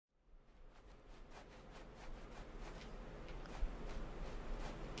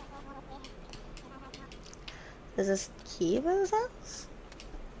Is this Kiva's house?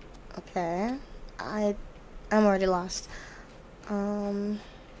 Okay. I'm already lost. Do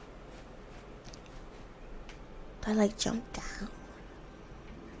I like jump down?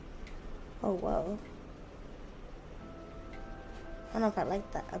 Oh, whoa. I don't know if I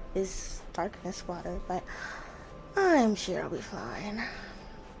like that abyss darkness water, but I'm sure I'll be fine.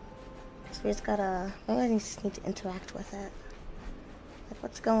 So we just gotta, maybe I just need to interact with it. Like,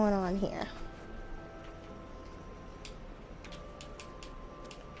 what's going on here?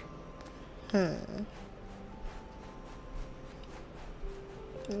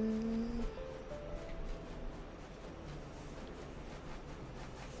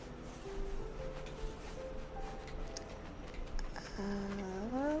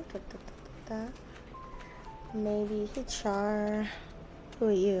 Maybe Char. Who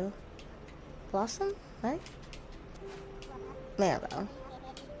are you? Blossom, right? Marrow.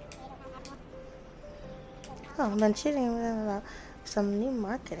 Oh, I've been cheating with them about some new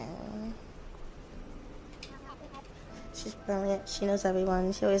marketing. She's brilliant. She knows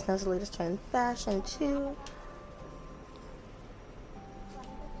everyone. She always knows the latest trend in fashion, too.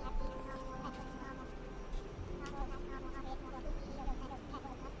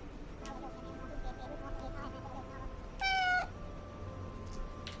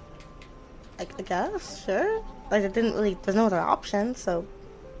 I guess, sure. Like, it didn't really, there's no other option, so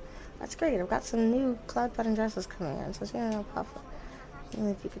that's great. I've got some new cloud pattern dresses coming in, so it's gonna pop up.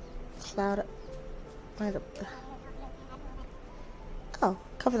 Maybe if you could cloud up. Oh,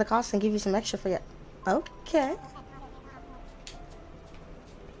 cover the cost and give you some extra for your. Okay.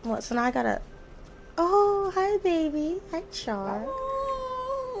 What? So now I gotta. Oh, hi, baby. Hi, Char.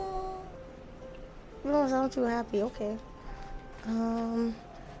 You don't sound too happy. Okay.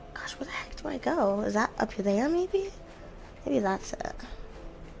 Gosh, where the heck do I go? Is that up there, maybe? Maybe that's it.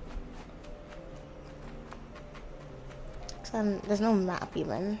 There's no map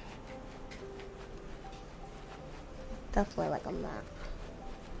even. Definitely like a map.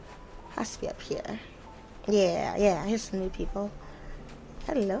 Has to be up here. Yeah, here's some new people.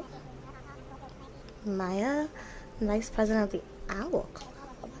 Hello. Maya, Vice President of the Owl Club.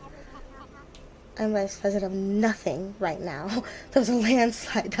 I'm Vice President of nothing right now. There was a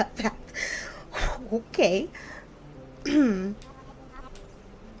landslide that packed. Okay. We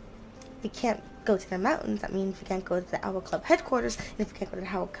can't go to the mountains. That means we can't go to the Owl Club headquarters. And if we can't go to the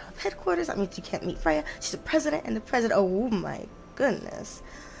Owl Club headquarters, that means you can't meet Freya. She's the president, and the president. Oh my goodness.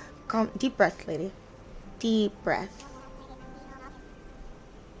 Deep breath, lady. Deep breath.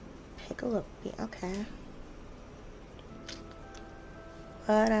 Pickle up. Okay.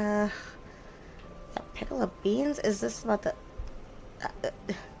 But, pickle of beans? Is this about the... I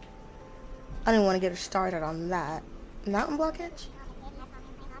don't even want to get her started on that. Mountain blockage?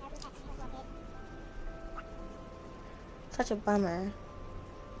 Such a bummer.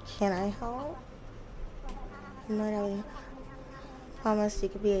 Can I help? No, no. Promise you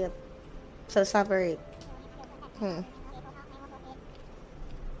could be a... So it's not very...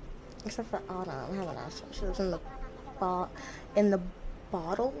 Except for Autumn. I haven't asked her. She lives in the...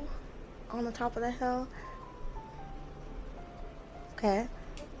 bottle on the top of the hill. Okay.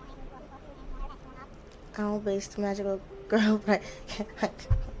 Owl-based magical girl, right?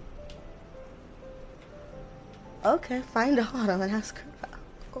 Okay, find Autumn and ask her about.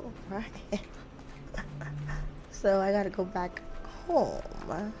 Oh, right. So I gotta go back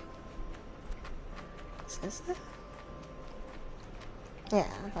home. Is this it? Yeah,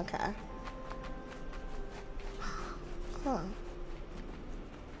 okay. Huh.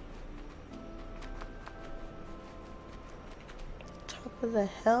 Top of the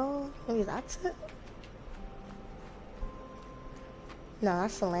hill? Maybe that's it? No,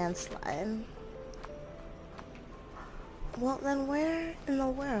 that's a landslide. Well, then where in the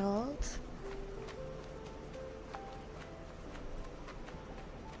world?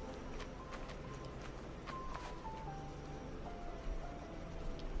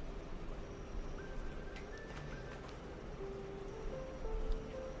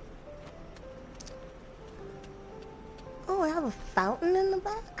 Oh, I have a fountain in the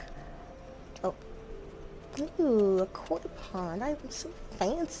back? Oh. Ooh, a koi pond. I'm so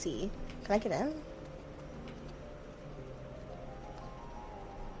fancy. Can I get in?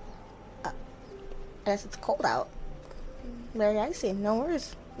 I guess it's cold out. Very icy. No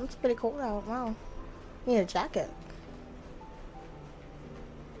worries. It's pretty cold out. Wow. Need a jacket.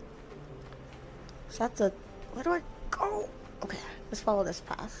 So that's a... Where do I go? Okay, let's follow this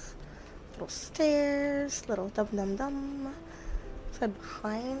path. Little stairs. Little dum-dum-dum. So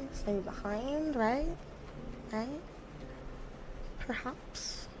behind. It's maybe behind, right? Right?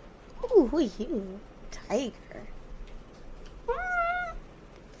 Perhaps. Ooh, who are you? tiger.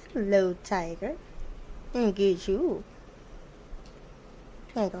 Hello, tiger. Let me get you.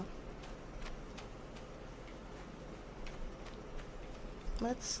 There you go.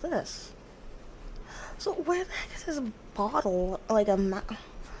 What's this? So where the heck is this bottle? Like I'm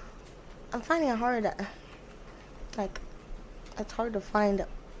finding it hard to, like, it's hard to find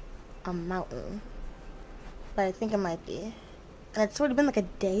a mountain. But I think it might be. And it's already been like a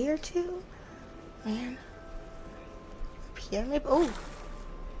day or two? Man. Up here maybe? Oh!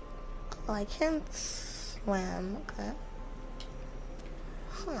 Oh, I can't swim. Okay.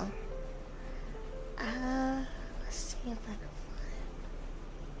 Huh. Let's see if I can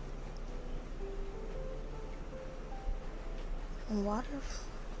find water.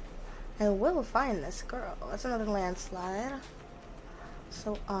 I will find this girl. That's another landslide.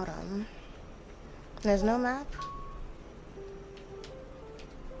 So autumn. There's no map.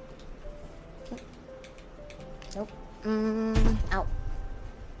 Nope. Ow.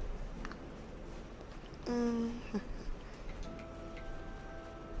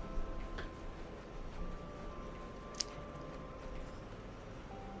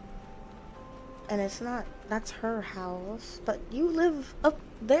 And it's not, that's her house, but you live up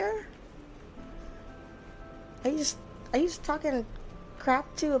there? Are you just talking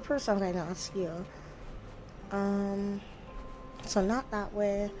crap to a person right now? It's you. So not that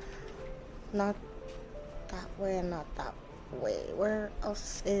way, not that way, and not that way. Where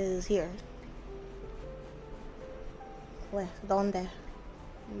else is here? Where? ¿Dónde?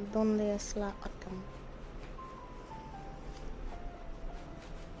 ¿Dónde es la autumn?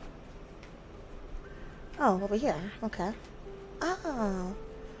 Oh, over here. Okay. Oh.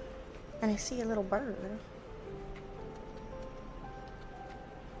 And I see a little bird.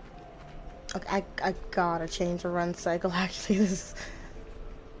 Okay, I gotta change the run cycle. Actually, this is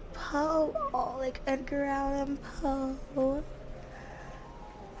Poe. Oh, like Edgar Allan Poe.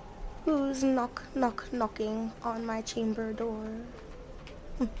 Who's knocking on my chamber door?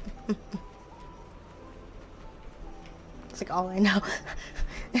 It's like all I know.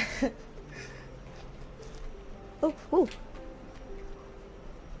 Oh, oh.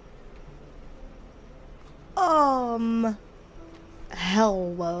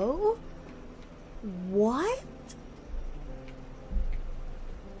 Hello? What?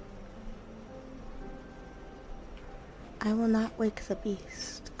 I will not wake the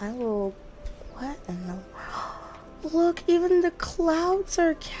beast. I will... What in the world? Look, even the clouds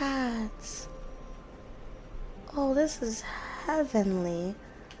are cats. Oh, this is heavenly.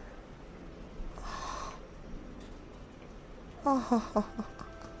 Oh,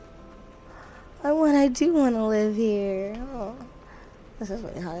 I do want to live here. Oh, this is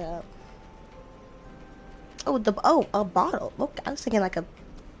really high up. Oh, a bottle. Look, I was thinking like a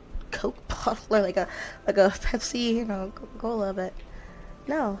Coke bottle or like a Pepsi, you know, Coca-Cola, but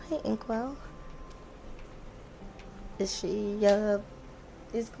no. Hey, Inkwell. Is she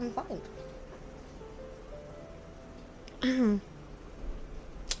is confined?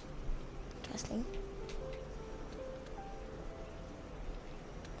 Interesting.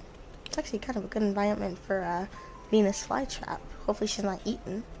 It's actually kind of a good environment for Venus flytrap. Hopefully she's not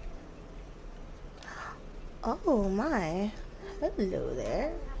eaten. Oh my. Hello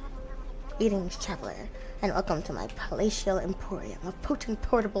there. Greetings, traveler, and welcome to my palatial emporium of potent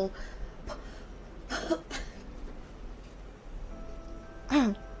portable...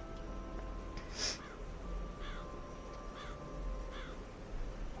 I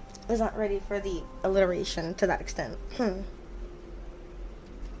was not ready for the alliteration to that extent.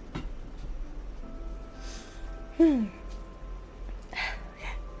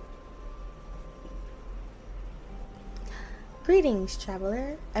 Greetings,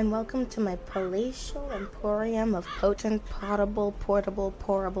 traveler, and welcome to my palatial emporium of potent, potable, portable,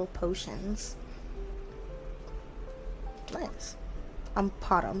 pourable potions. Nice. I'm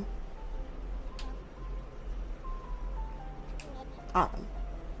Potom. Autumn.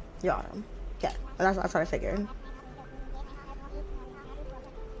 You're Autumn. Yeah, that's what I figured.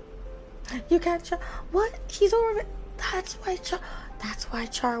 You can't Char. What? He's over. That's why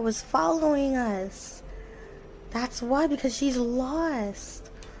Char was following us. That's why, because she's lost.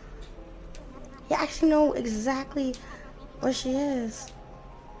 You actually know exactly where she is.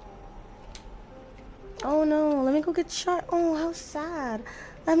 Oh no, let me go get Char. Oh, how sad.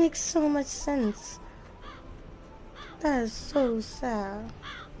 That makes so much sense. That is so sad.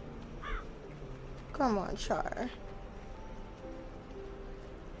 Come on, Char.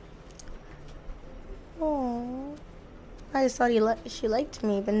 Oh, I just thought she liked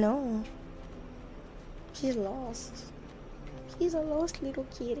me, but no. She's lost. She's a lost little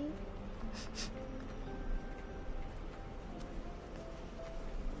kitty.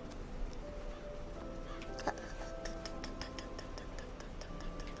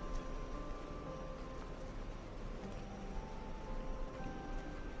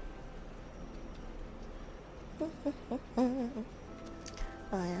 Oh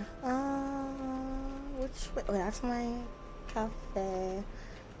yeah. Which way? Oh, that's my cafe.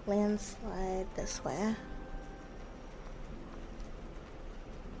 Landslide this way.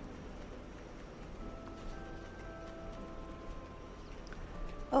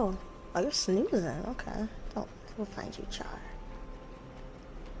 Oh, you're snoozing. Okay. Don't. I will find you, Char.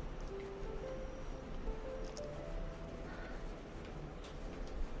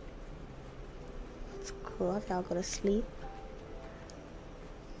 It's cool. Okay, I'll go to sleep.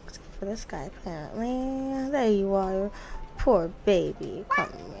 Except for this guy, apparently. There you are. Poor baby.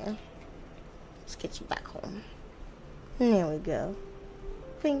 Come here. Let's get you back home. There we go.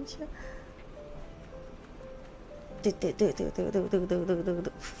 Thank you. Poor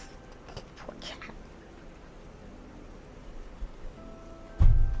cat.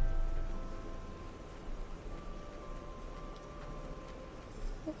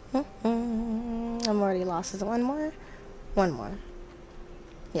 I'm already lost. Is it one more? One more.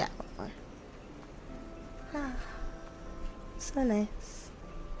 Yeah, one more. Ah, so nice.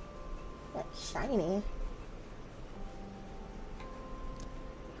 That's shiny.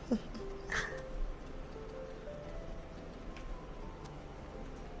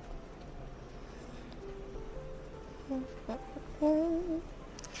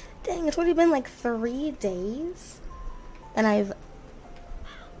 Dang, it's already been like 3 days. And I've...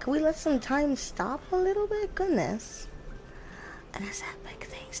 Can we let some time stop a little bit? Goodness. And is that big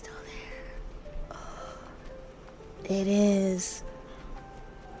thing still there? Oh, it is.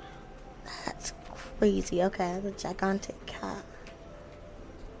 That's crazy. Okay, the gigantic cat.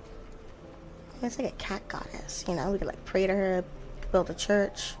 It's like a cat goddess, you know? We could like pray to her, build a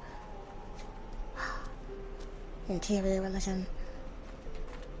church. Interior religion.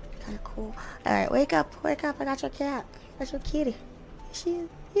 Kind of cool. Alright, wake up, I got your cat. That's your kitty. She's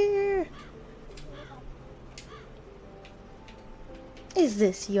here. Is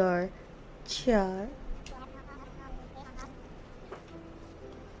this your Char?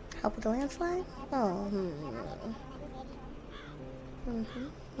 Help with the landslide? Oh,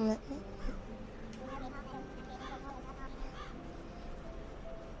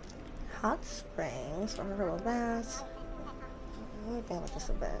 Hot springs or herbal baths. Let me think about this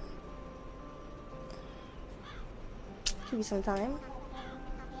a bit. Give you some time.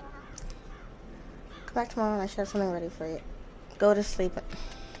 Come back tomorrow and I should have something ready for you. Go to sleep.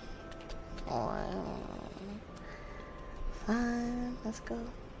 Oh, fine. Let's go.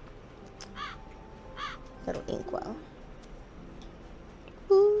 Little inkwell.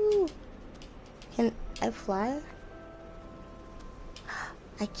 Woo! Can I fly?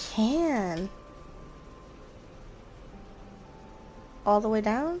 I can. All the way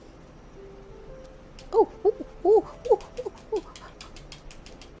down? Oh, ooh, ooh, ooh, ooh, ooh. Where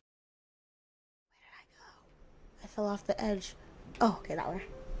did I go? I fell off the edge. Oh, okay, that way.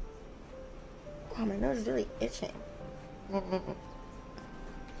 Wow, my nose is really itching. Oh,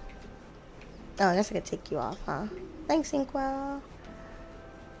 I guess I could take you off, huh? Thanks, Inkwell.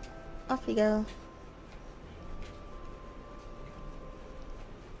 Off you go.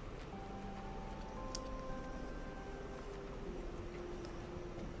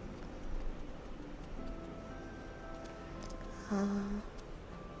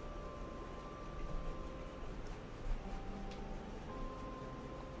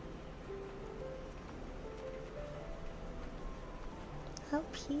 How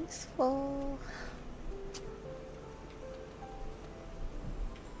peaceful.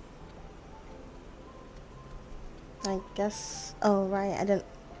 I guess. Oh, right. I didn't.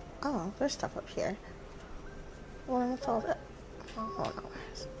 Oh, there's stuff up here. Well, what's all that? Oh, no.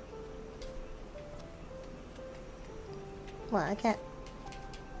 What? I can't.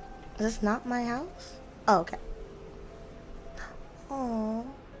 Is this not my house? Oh, okay. Oh.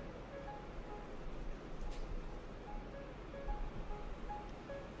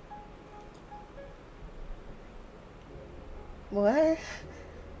 What?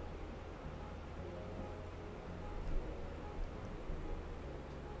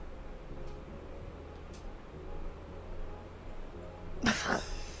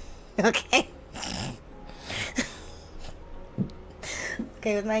 Okay.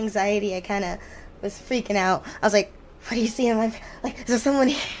 Okay, with my anxiety, I kind of was freaking out. I was like, what do you see in my... Like, is there someone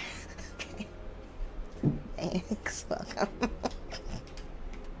here? Okay. Thanks. Welcome.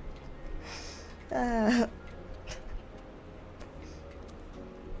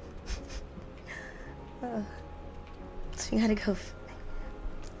 So we gotta go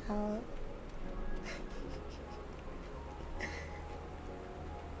out.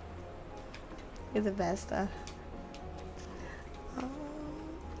 You're the best, over.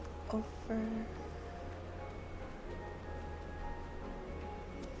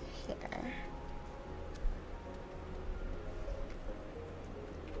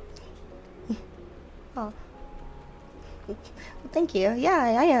 Oh, thank you. Yeah,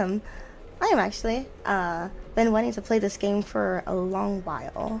 I am. I am actually. Been wanting to play this game for a long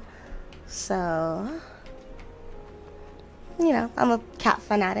while. So, you know, I'm a cat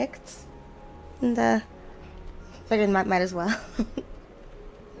fanatic. And, figured might as well.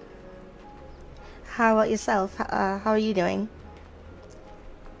 How about yourself? How are you doing?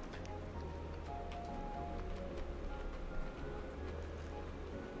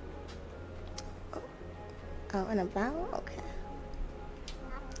 Oh, and about? Okay.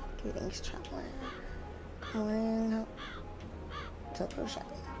 Greetings, traveler. Going to a potion.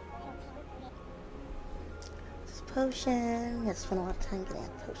 This potion. I spent a lot of time getting a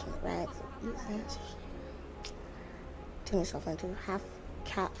potion, right? So use it. Turn yourself into half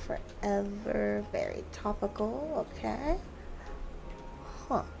cat forever. Very topical. Okay.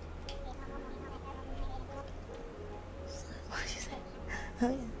 Huh. So, what did you say? Oh,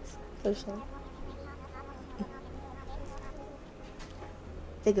 yes. Potion.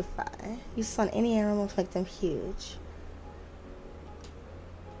 Bigify. Use this on any animal to make them huge.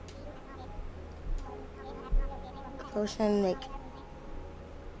 Potion make.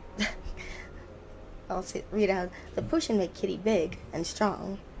 I'll say, read out. The potion make Kittee big and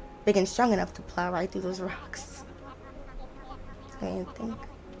strong. Big and strong enough to plow right through those rocks. I mean, think.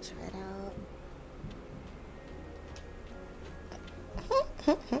 Try it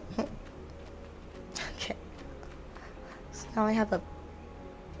out. Okay. So now I have a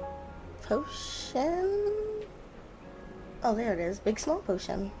potion. Oh, there it is. Big small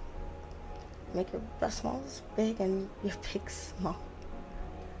potion. Make your breast smalls big and your big small.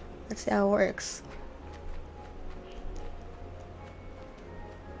 Let's see how it works.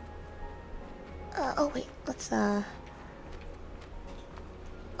 Oh wait, let's oh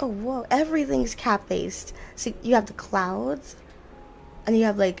whoa, everything's cat based. So you have the clouds, and you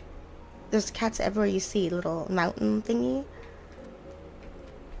have like, there's cats everywhere you see, little mountain thingy.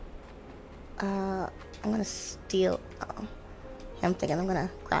 I'm gonna steal. Oh, I'm thinking I'm gonna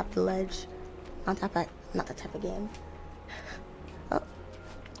grab the ledge. Not that type of game. Oh,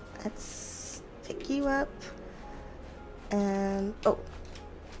 let's pick you up. And oh,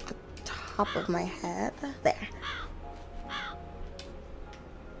 on top of my head. There.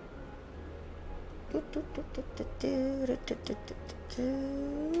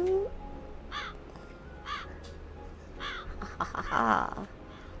 Ha ha ha.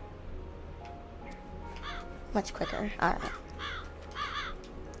 Much quicker. Alright.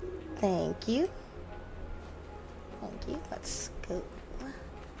 Thank you. Thank you. Let's go.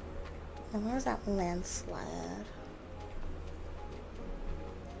 And where's that landslide?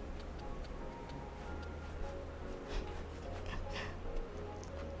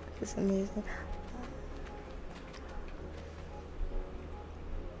 It's amazing.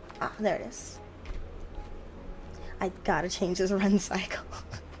 Ah, there it is. I gotta change this run cycle.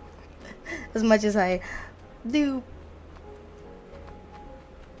 As much as I do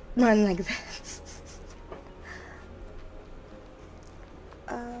run like this.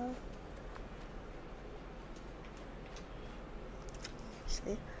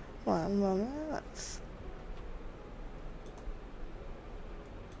 Actually, one moment. Let's.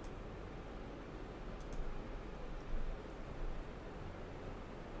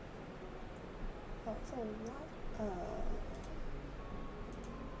 That's a lot.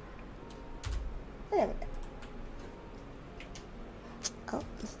 There we go. Oh,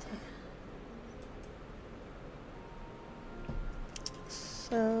 let's do it.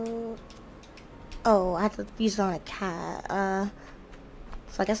 So, oh, I have to use it on a cat.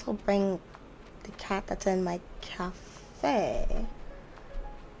 So I guess I'll bring the cat that's in my cafe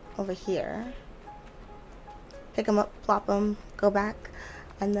over here. Pick him up, plop him, go back,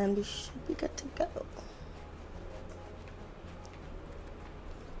 and then we should be good to go.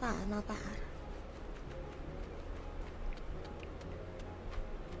 Ah, not bad.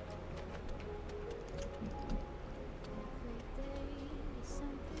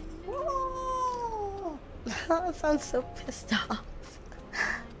 Whoa! That sounds so pissed off.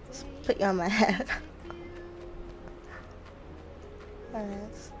 Just put you on my head. Alright,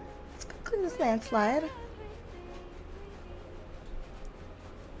 let's go clean this landslide.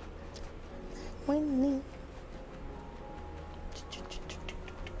 Winning.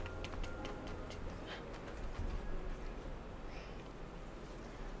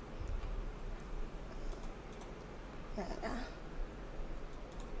 There we go.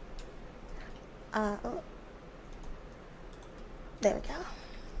 Oh. There we go.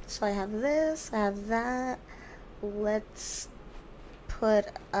 So I have this, I have that. Let's put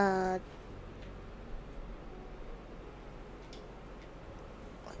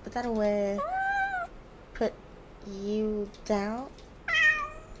put that away. You down?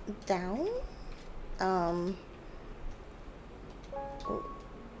 Down?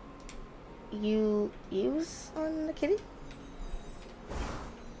 You use on the kitty?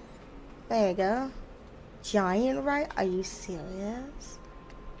 There you go. Giant, right? Are you serious?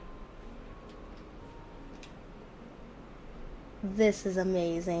 This is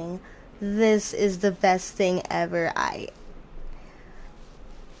amazing. This is the best thing ever. Oh.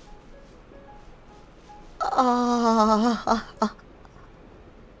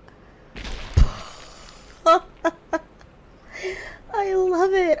 I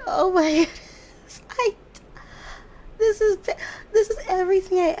love it. Oh my goodness. This is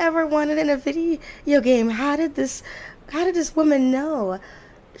everything I ever wanted in a video game. How did this woman know?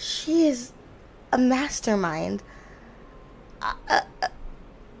 She is a mastermind.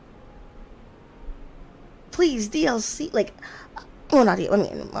 Please, DLC, like, well, not DLC, I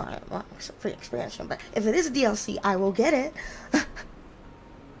mean, free expansion, but if it is a DLC, I will get it.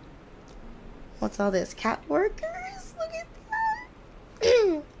 What's all this? Cat workers? Look at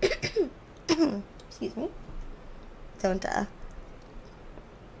that. Excuse me. Don't,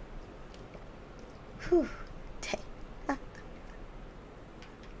 whew, dang.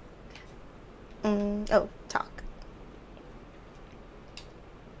 Oh, talk.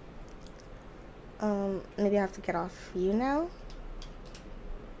 Maybe I have to get off you now.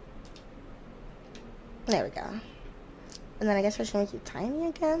 There we go. And then I guess I should make you tiny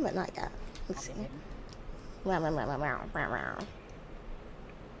again, but not yet. Let's see. I'm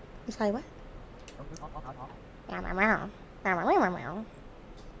sorry, what?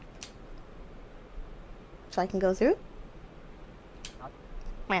 So I can go through?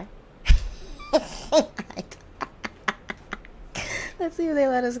 Let's see if they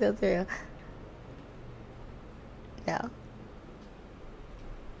let us go through. No.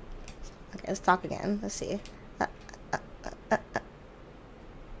 Okay, let's talk again. Let's see.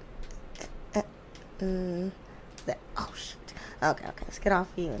 Oh shit. Okay, let's get off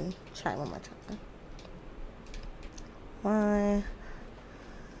you and try one more time. 1,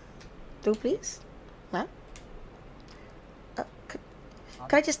 2, please. Huh? Could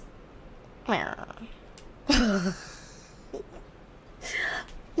I just?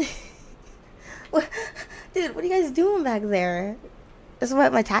 What? Dude, what are you guys doing back there? This is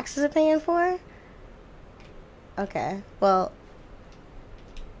what my taxes are paying for? Okay, well,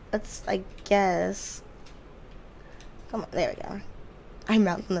 let's, I guess. Come on, there we go. I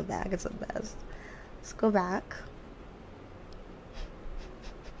mount in the back, it's the best. Let's go back.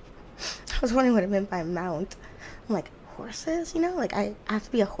 I was wondering what it meant by mount. I'm like, horses, you know? Like, I have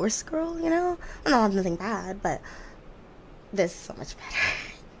to be a horse girl, you know? I don't have nothing bad, but this is so much better.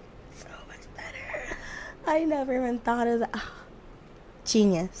 So much better. I never even thought of that. Oh,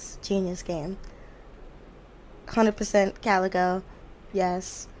 genius game. 100% Calico.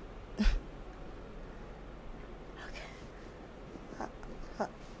 Yes.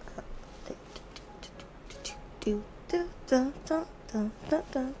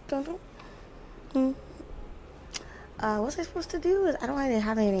 What's I supposed to do? I don't really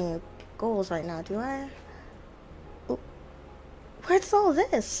have any goals right now, do I? What's all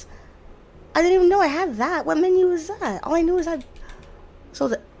this? I didn't even know I had that. What menu is that? All I knew is that. So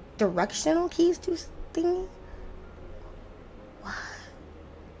the directional keys do thingy? What?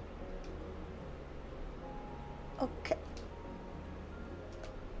 Okay.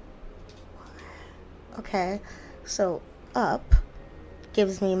 Okay. So up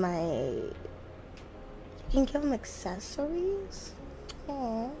gives me my. You can give them accessories?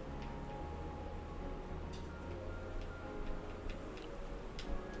 Oh.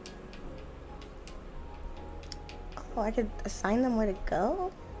 Oh, I could assign them where to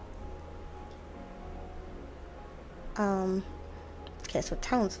go? Okay, so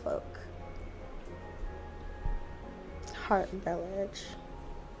townsfolk. Heart Village.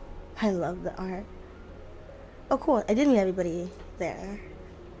 I love the art. Oh, cool. I did meet everybody there.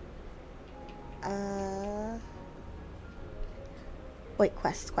 Wait,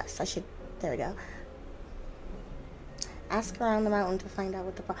 quest. I should. There we go. Ask around the mountain to find out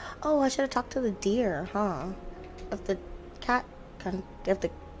what the. Oh, I should have talked to the deer, huh? If the cat can. If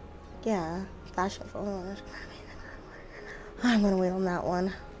the. Yeah. Fashion for. I'm gonna wait on that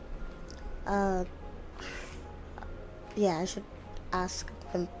one. Yeah, I should ask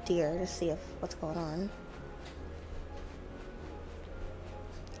the deer to see if what's going on.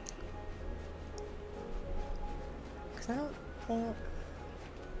 Cause I don't think.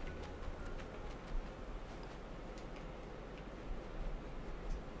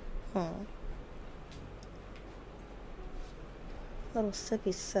 Little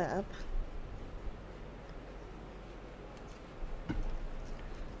sippy sip.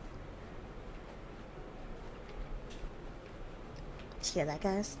 you hear that,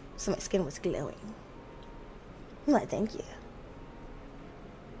 guys? So my skin was glowing. Why, thank you.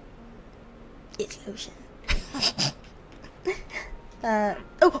 It's lotion.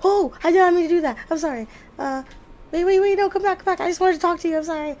 Oh, I did not mean to do that. I'm sorry. Wait, no, come back. I just wanted to talk to you. I'm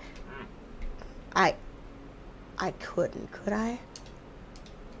sorry. I couldn't, could I?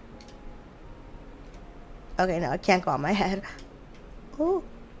 Okay, no, I can't go on my head. Oh.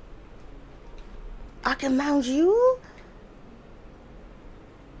 I can mount you?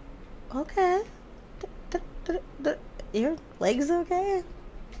 Okay. Your legs okay?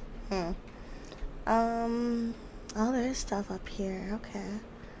 Oh, there's stuff up here. Okay.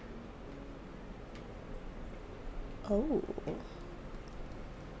 Oh.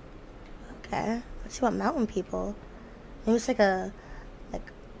 Okay. Let's see what mountain people. Maybe it's like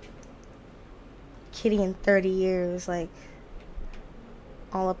Kittee in 30 years, like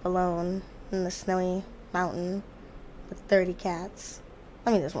all up alone in the snowy mountain with 30 cats.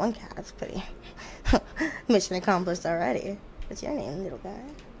 I mean, there's one cat. It's pretty. Mission accomplished already. What's your name, little guy?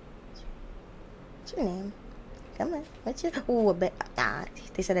 What's your name? Come on. What's your... Ooh, a bit... Ah,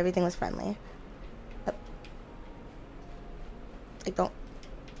 they said everything was friendly. Oh. Like, don't...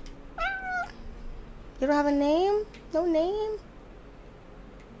 You don't have a name? No name?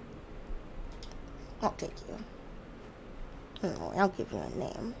 I'll take you. No, I'll give you a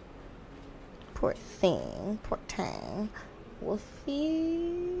name. Poor thing. Poor tang.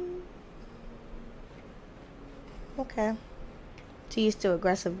 Wolfie. Okay. Too used to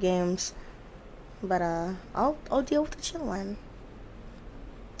aggressive games. But, I'll deal with the chill one.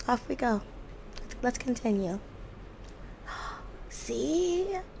 Off we go. Let's continue.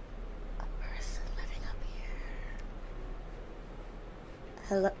 See? A person living up here.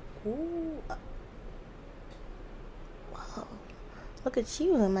 Hello. Ooh. Whoa. Look at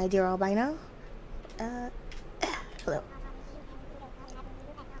you, my dear albino. Hello.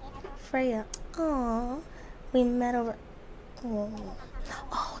 Freya. Aww. We met over...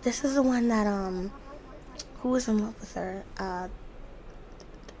 Oh, this is the one that, who was in love with her?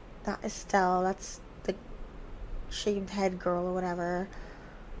 Not Estelle. That's the shaved head girl or whatever.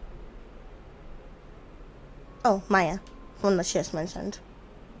 Oh, Maya. One that she just mentioned.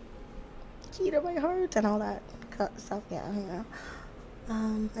 Key to my heart and all that stuff. Yeah, you know.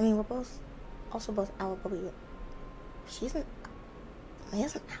 I mean, we're both owl, but she's an...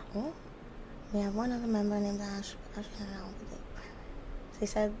 Maya's an owl? We have one other member named Ash, but Ash isn't an owl. They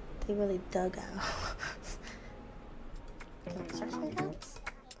said they really dug out. Can I start some cats?